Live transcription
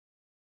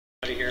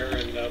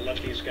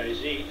these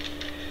guys eat,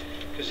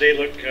 because they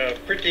look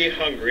pretty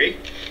hungry.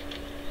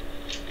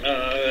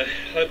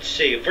 Let's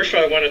see. First of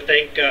all, I want to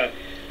thank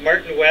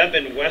Martin Webb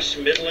in West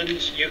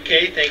Midlands,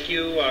 UK. Thank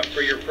you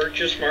for your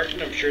purchase,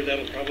 Martin. I'm sure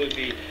that'll probably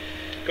be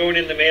going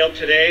in the mail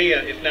today,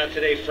 if not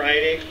today,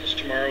 Friday, because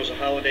tomorrow's a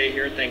holiday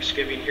here,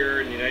 Thanksgiving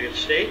here in the United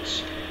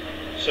States.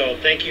 So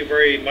thank you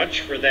very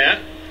much for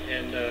that.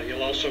 And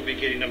you'll also be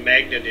getting a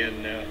magnet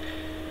in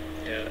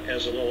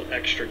as a little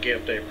extra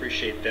gift. I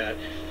appreciate that.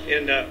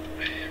 And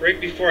right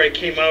before I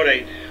came out,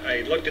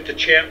 I looked at the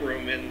chat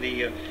room in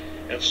the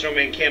at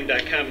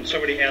snowmancam.com, and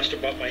somebody asked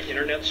about my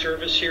internet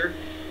service here.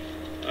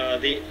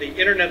 The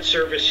internet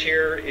service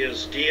here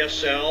is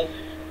DSL.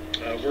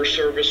 We're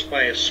serviced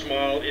by a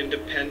small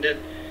independent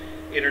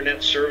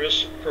internet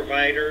service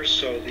provider,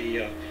 so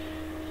the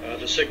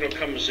signal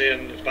comes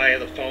in via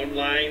the phone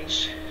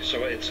lines,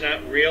 so it's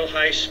not real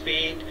high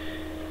speed,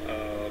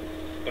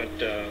 but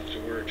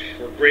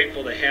we're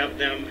grateful to have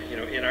them. You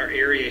know, in our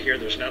area here,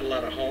 there's not a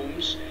lot of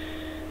homes,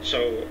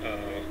 so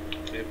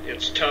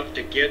it's tough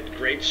to get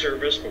great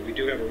service, but we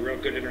do have a real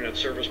good internet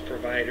service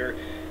provider,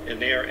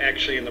 and they are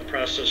actually in the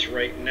process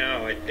right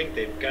now. I think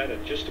they've got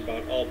it just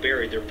about all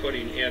buried. They're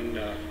putting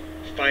in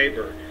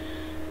fiber.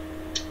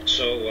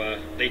 So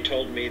they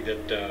told me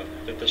that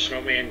the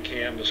Snowman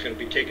Cam is going to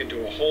be taken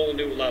to a whole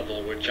new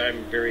level, which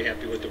I'm very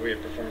happy with the way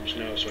it performs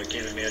now, so I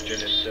can't imagine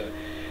it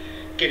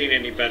getting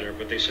any better.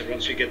 But they said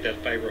once we get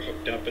that fiber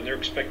hooked up, and they're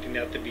expecting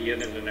that to be in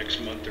the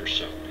next month or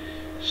so.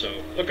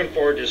 So looking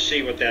forward to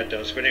see what that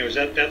does. But anyways,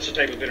 that's the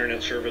type of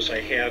internet service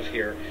I have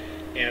here.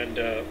 And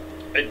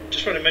I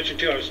just want to mention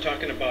too, I was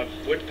talking about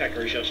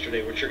woodpeckers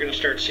yesterday, which you're going to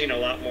start seeing a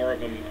lot more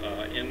of them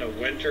in the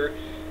winter.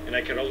 And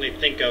I could only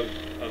think of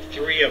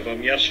 3 of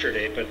them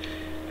yesterday, but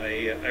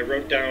I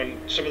wrote down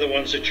some of the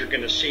ones that you're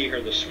going to see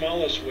here. The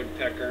smallest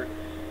woodpecker,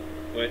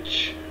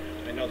 which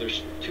I know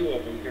there's 2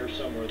 of them here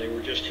somewhere. They were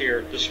just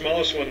here. The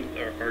smallest one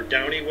are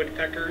downy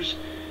woodpeckers,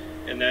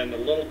 and then a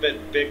little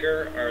bit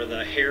bigger are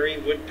the hairy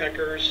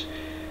woodpeckers,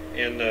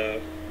 and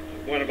the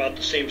one about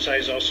the same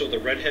size also, the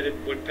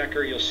red-headed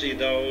woodpecker. You'll see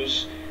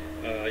those.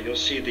 You'll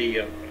see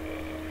the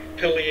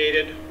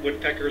pileated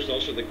woodpeckers.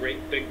 Those are the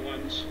great big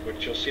ones,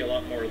 which you'll see a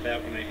lot more of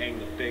that when I hang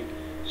the big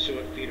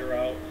suet feeder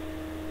out.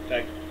 In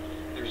fact,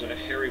 there's a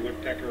hairy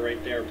woodpecker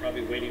right there,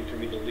 probably waiting for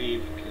me to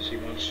leave because he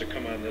wants to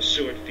come on the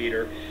suet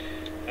feeder.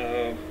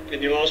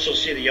 And you'll also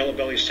see the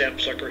yellow-bellied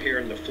sapsucker here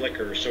and the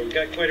flicker. So we've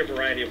got quite a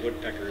variety of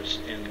woodpeckers,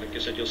 and like I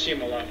said, you'll see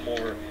them a lot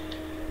more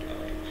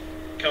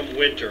come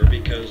winter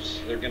because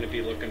they're going to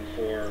be looking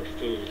for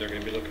food. They're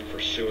going to be looking for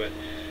suet.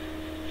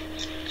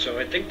 So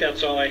I think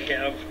that's all I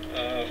have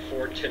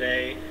for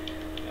today.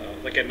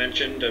 Like I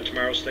mentioned,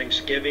 tomorrow's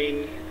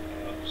Thanksgiving,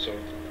 so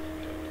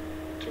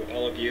to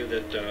all of you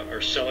that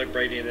are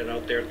celebrating it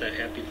out there, that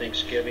happy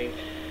Thanksgiving.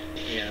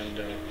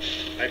 And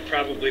I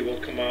probably will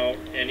come out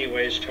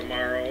anyways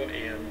tomorrow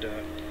and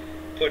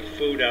put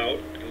food out,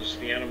 because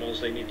the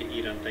animals, they need to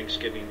eat on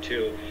Thanksgiving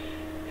too.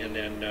 And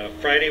then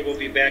Friday we'll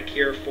be back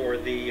here for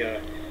the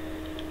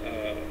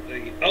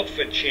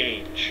outfit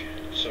change.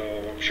 So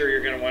I'm sure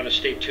you're going to want to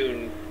stay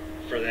tuned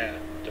for that.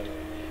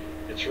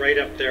 It's right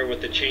up there with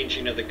the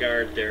changing of the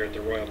guard there at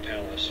the Royal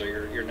Palace, so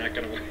you're not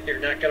going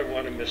to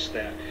want to miss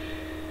that.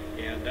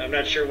 And I'm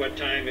not sure what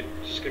time. It's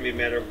just going to be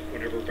a matter of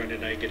whenever Brenda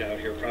and I get out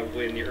here,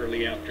 probably in the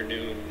early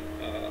afternoon,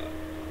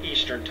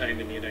 Eastern time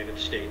in the United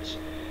States.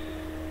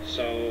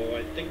 So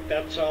I think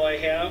that's all I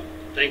have.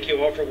 Thank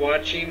you all for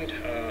watching.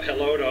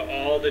 Hello to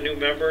all the new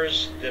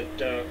members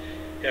that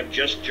have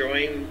just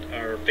joined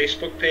our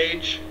Facebook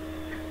page.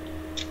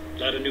 A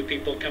lot of new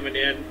people coming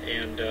in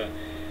and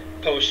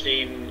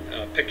posting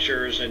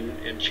pictures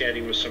and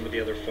chatting with some of the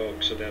other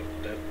folks. So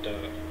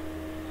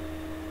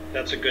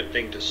that's a good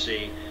thing to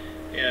see.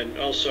 And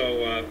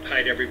also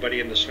hi to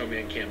everybody in the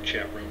Snowman Cam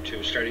chat room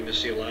too. Starting to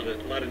see a lot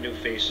of new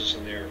faces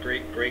in there.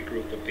 Great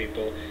group of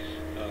people.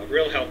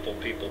 Real helpful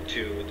people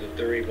too. That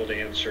they're able to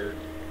answer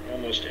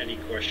almost any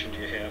questions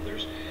you have.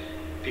 There's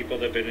people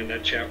that have been in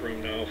that chat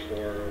room now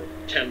for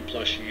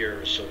 10+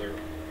 years, so they're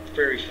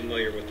very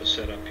familiar with the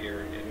setup here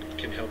and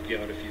can help you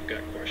out if you've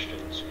got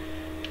questions.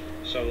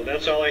 So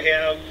that's all I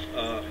have.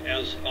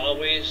 As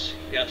always,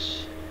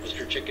 yes,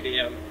 Mr. Chickadee,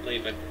 I'm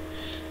leaving.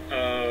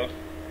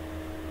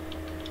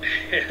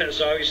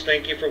 As always,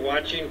 thank you for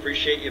watching.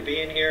 Appreciate you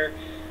being here.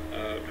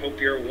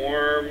 Hope you're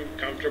warm,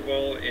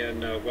 comfortable,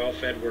 and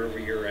well-fed wherever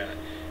you're at.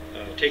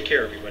 Take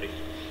care, everybody.